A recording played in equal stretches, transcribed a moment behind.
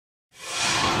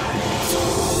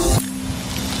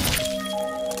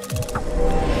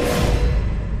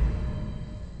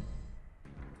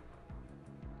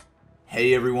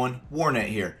Hey everyone, Warnet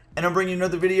here, and I'm bringing you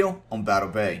another video on Battle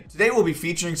Bay. Today we'll be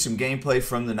featuring some gameplay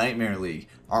from the Nightmare League.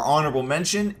 Our honorable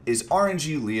mention is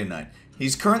RNG Leonut.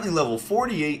 He's currently level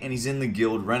 48 and he's in the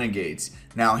guild Renegades.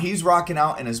 Now he's rocking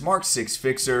out in his Mark 6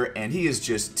 fixer and he is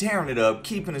just tearing it up,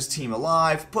 keeping his team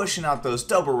alive, pushing out those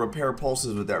double repair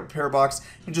pulses with that repair box,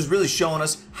 and just really showing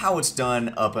us how it's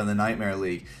done up in the Nightmare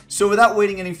League. So without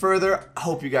waiting any further, I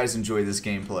hope you guys enjoy this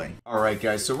gameplay. Alright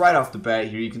guys, so right off the bat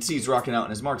here you can see he's rocking out in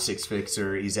his Mark 6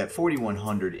 fixer. He's at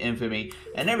 4100 infamy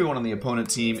and everyone on the opponent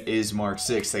team is Mark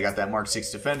 6. They got that Mark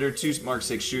 6 defender, 2 Mark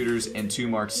 6 shooters, and 2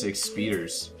 Mark 6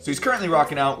 speeders. So he's currently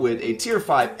rocking out with a tier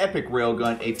 5 epic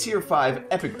railgun, a tier 5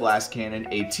 epic blast cannon,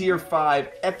 a tier 5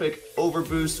 epic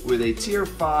overboost with a tier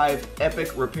 5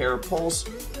 epic repair pulse,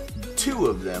 2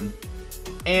 of them,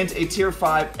 and a tier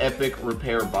 5 epic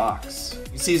repair box.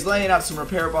 You see he's laying out some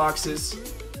repair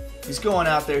boxes. He's going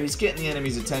out there, he's getting the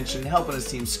enemy's attention, helping his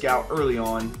team scout early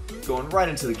on, going right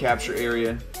into the capture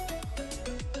area.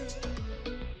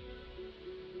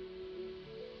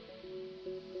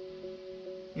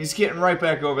 He's getting right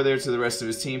back over there to the rest of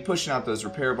his team, pushing out those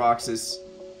repair boxes.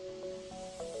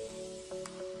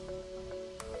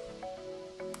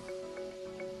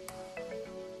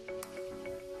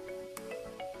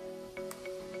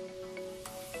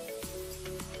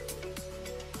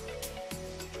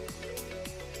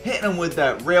 Hitting him with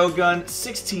that railgun,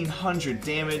 1600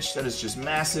 damage, that is just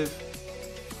massive.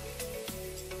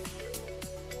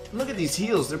 Look at these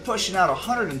heals, they're pushing out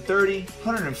 130,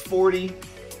 140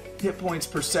 hit points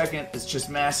per second, it's just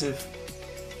massive.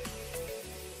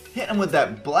 Hitting him with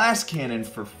that blast cannon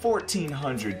for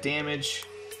 1400 damage.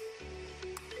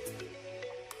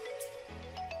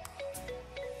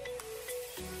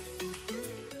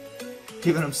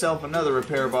 Giving himself another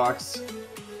repair box.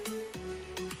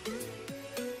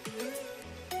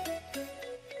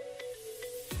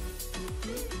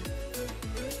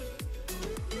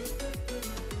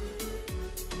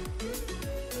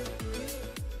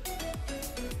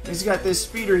 He's got this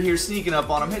speeder here sneaking up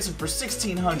on him, hits him for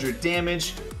 1600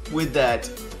 damage with that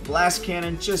blast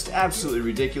cannon, just absolutely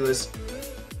ridiculous.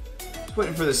 He's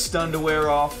waiting for the stun to wear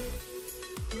off,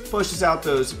 pushes out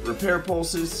those repair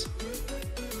pulses.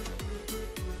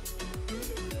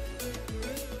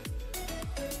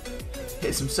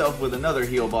 Hits himself with another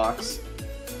heal box.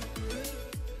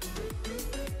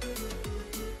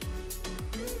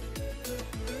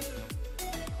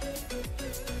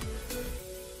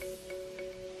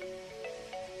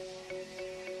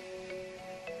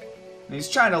 And he's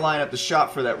trying to line up the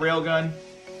shot for that railgun.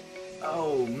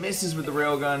 Oh, misses with the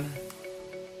railgun.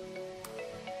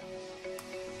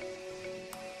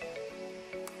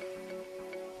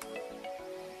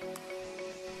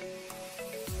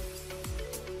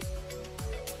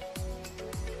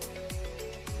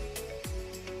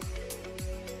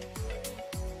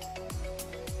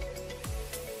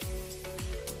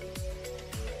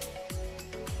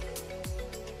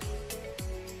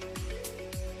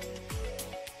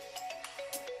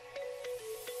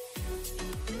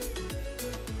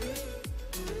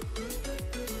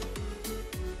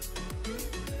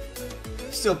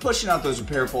 Still pushing out those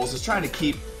repair pulses, trying to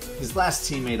keep his last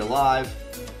teammate alive.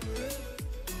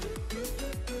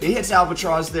 He hits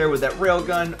Albatross there with that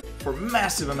railgun for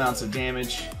massive amounts of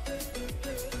damage.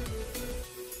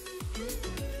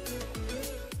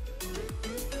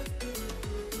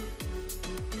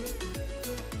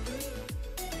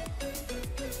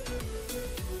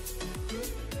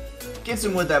 Gets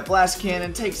him with that blast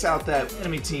cannon, takes out that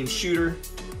enemy team shooter.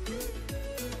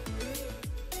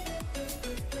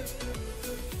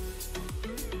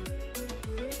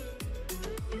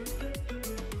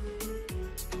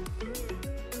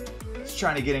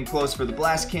 Trying to get in close for the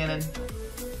blast cannon.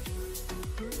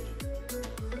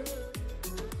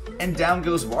 And down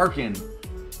goes Larkin.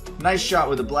 Nice shot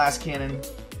with the blast cannon.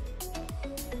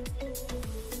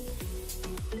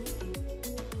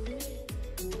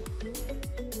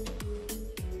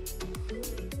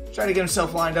 Trying to get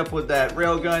himself lined up with that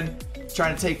railgun.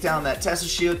 Trying to take down that Tesla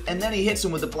shield. And then he hits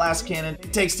him with the blast cannon. He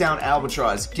takes down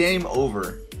Albatross. Game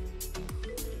over.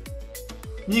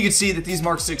 You can see that these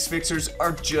Mark 6 fixers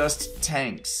are just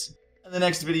tanks. In the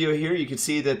next video here, you can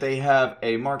see that they have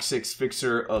a Mark 6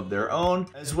 fixer of their own,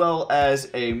 as well as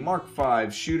a Mark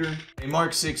 5 shooter, a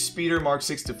Mark 6 speeder, Mark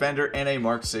 6 defender, and a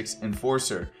Mark 6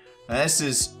 enforcer. Now this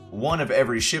is one of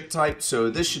every ship type, so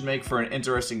this should make for an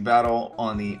interesting battle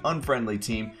on the unfriendly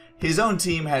team. His own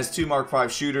team has 2 Mark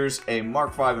 5 shooters, a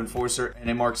Mark 5 enforcer, and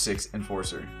a Mark 6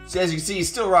 enforcer. So as you can see, he's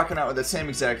still rocking out with the same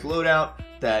exact loadout.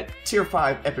 That tier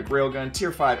 5 epic railgun,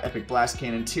 tier 5 epic blast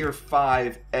cannon, tier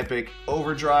 5 epic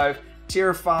overdrive,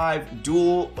 Tier 5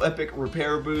 dual epic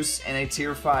repair boosts, and a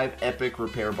Tier 5 epic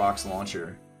repair box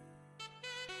launcher.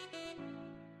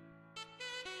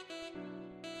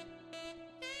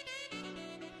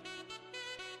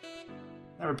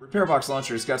 That repair box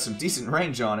launcher has got some decent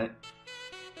range on it.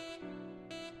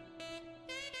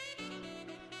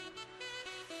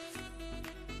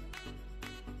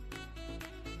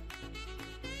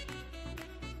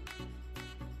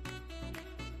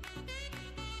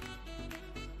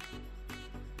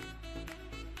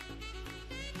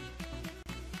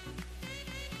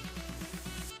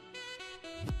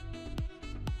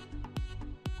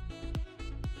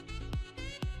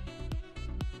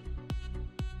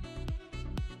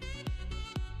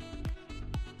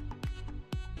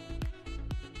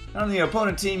 On the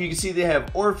opponent team, you can see they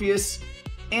have Orpheus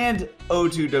and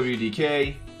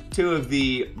O2WDK, two of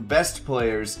the best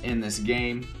players in this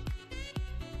game.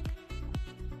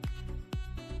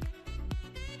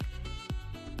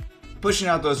 Pushing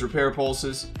out those repair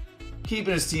pulses,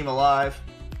 keeping his team alive.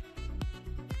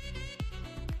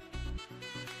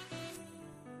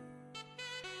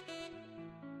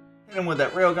 Hit him with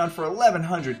that railgun for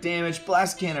 1100 damage,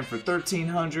 blast cannon for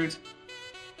 1300.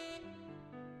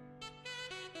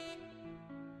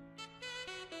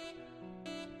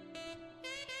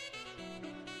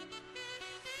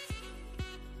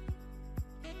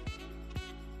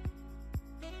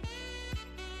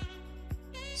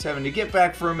 Just having to get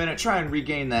back for a minute, try and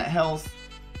regain that health.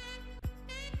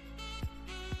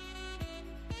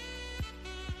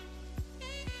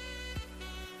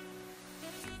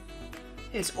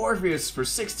 Hits Orpheus for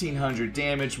 1600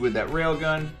 damage with that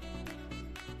railgun.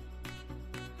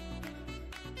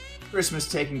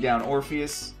 Christmas taking down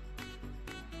Orpheus.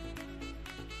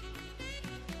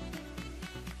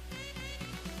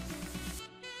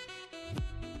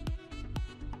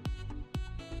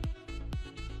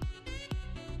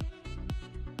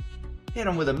 Hit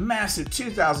him with a massive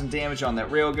 2000 damage on that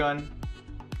railgun.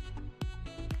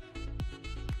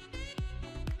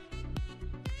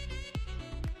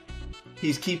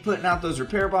 He's keep putting out those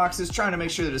repair boxes, trying to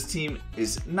make sure that his team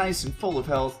is nice and full of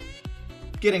health.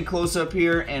 Getting close up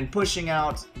here and pushing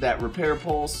out that repair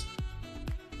pulse.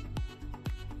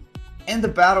 And the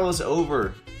battle is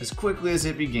over as quickly as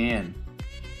it began.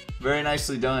 Very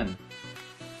nicely done.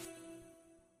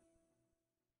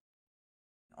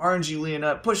 RNG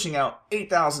Leonut pushing out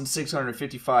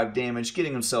 8,655 damage,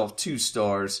 getting himself 2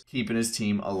 stars, keeping his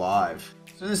team alive.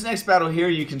 So in this next battle here,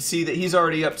 you can see that he's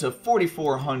already up to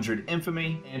 4,400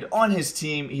 infamy, and on his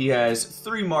team he has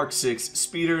 3 Mark 6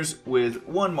 speeders with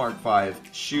 1 Mark 5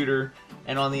 shooter.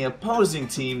 And on the opposing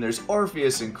team, there's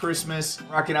Orpheus and Christmas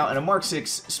rocking out in a Mark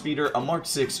 6 speeder, a Mark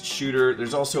 6 shooter.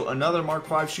 There's also another Mark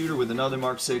 5 shooter with another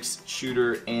Mark 6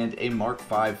 shooter and a Mark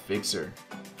 5 fixer.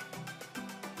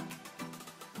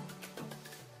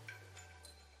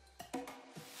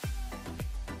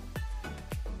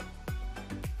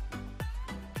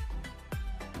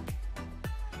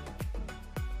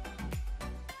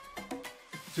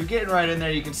 So getting right in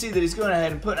there, you can see that he's going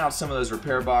ahead and putting out some of those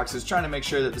repair boxes, trying to make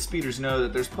sure that the speeders know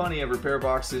that there's plenty of repair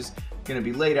boxes going to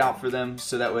be laid out for them,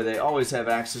 so that way they always have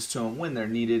access to them when they're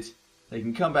needed. They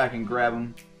can come back and grab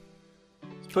them.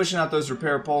 He's pushing out those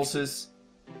repair pulses.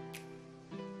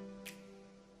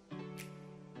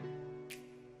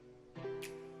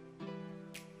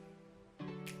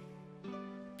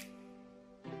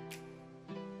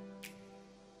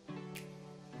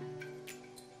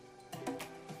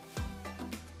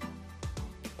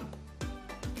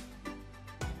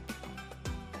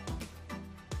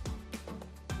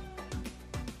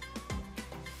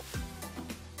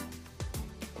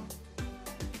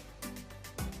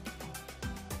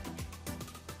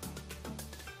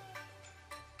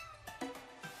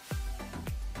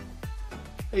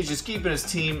 He's just keeping his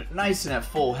team nice and at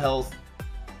full health.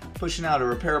 Pushing out a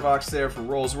repair box there for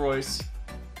Rolls Royce.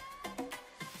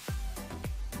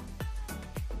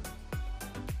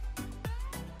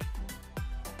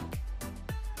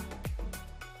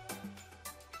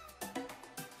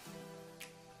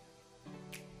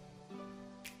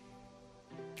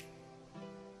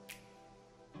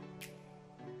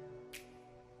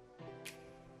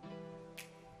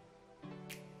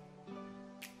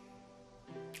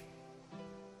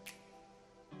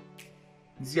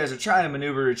 These guys are trying to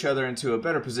maneuver each other into a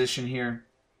better position here.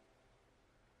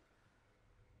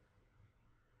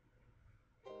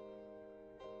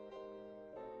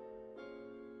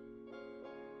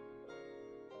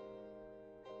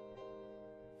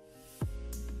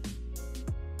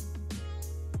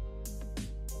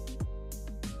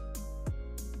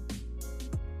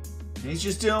 And he's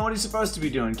just doing what he's supposed to be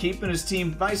doing, keeping his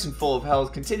team nice and full of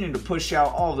health, continuing to push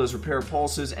out all of those repair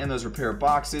pulses and those repair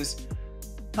boxes,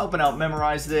 helping out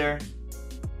Memorize there.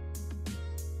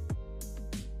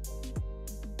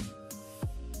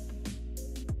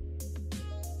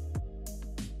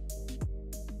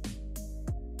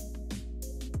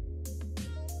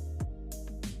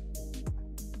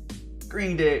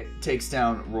 Green Day takes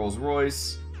down Rolls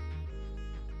Royce.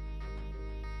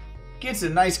 Gets a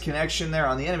nice connection there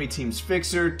on the enemy team's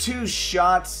fixer. 2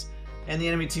 shots, and the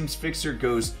enemy team's fixer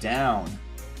goes down.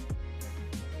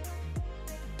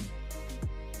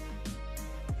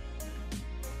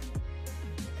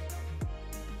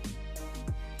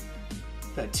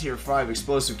 That tier 5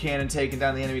 explosive cannon taking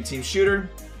down the enemy team shooter.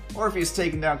 Orpheus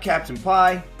taking down Captain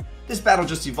Pie. This battle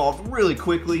just evolved really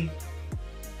quickly.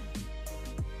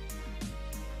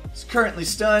 He's currently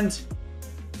stunned.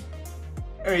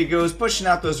 There he goes, pushing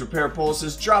out those repair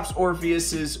pulses. Drops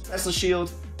Orpheus's Tesla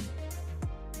shield.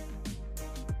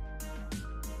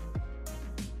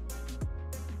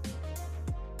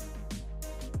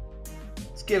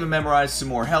 Let's give him Memorize some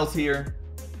more health here.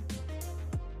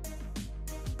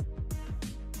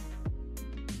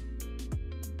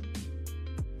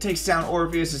 Takes down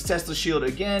Orpheus's Tesla shield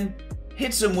again.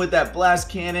 Hits him with that blast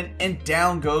cannon, and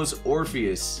down goes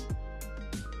Orpheus.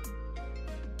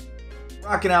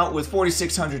 Rocking out with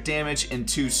 4,600 damage and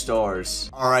 2 stars.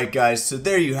 Alright guys, so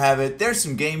there you have it. There's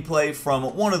some gameplay from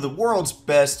one of the world's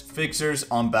best fixers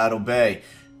on Battle Bay.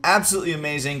 Absolutely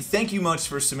amazing. Thank you much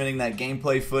for submitting that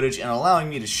gameplay footage and allowing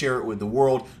me to share it with the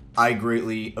world. I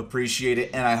greatly appreciate it,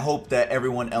 and I hope that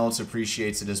everyone else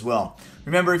appreciates it as well.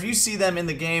 Remember, if you see them in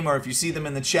the game or if you see them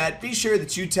in the chat, be sure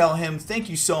that you tell him thank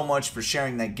you so much for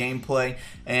sharing that gameplay,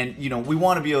 and we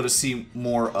want to be able to see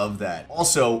more of that.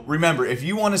 Also, remember, if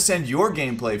you want to send your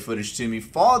gameplay footage to me,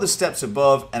 follow the steps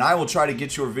above and I will try to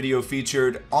get your video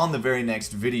featured on the very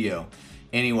next video.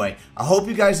 Anyway, I hope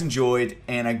you guys enjoyed,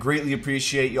 and I greatly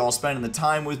appreciate y'all spending the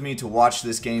time with me to watch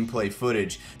this gameplay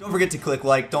footage. Don't forget to click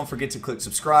like, don't forget to click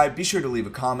subscribe, be sure to leave a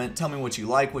comment, tell me what you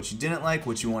like, what you didn't like,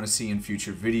 what you want to see in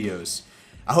future videos.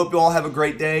 I hope you all have a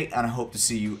great day, and I hope to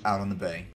see you out on the bay.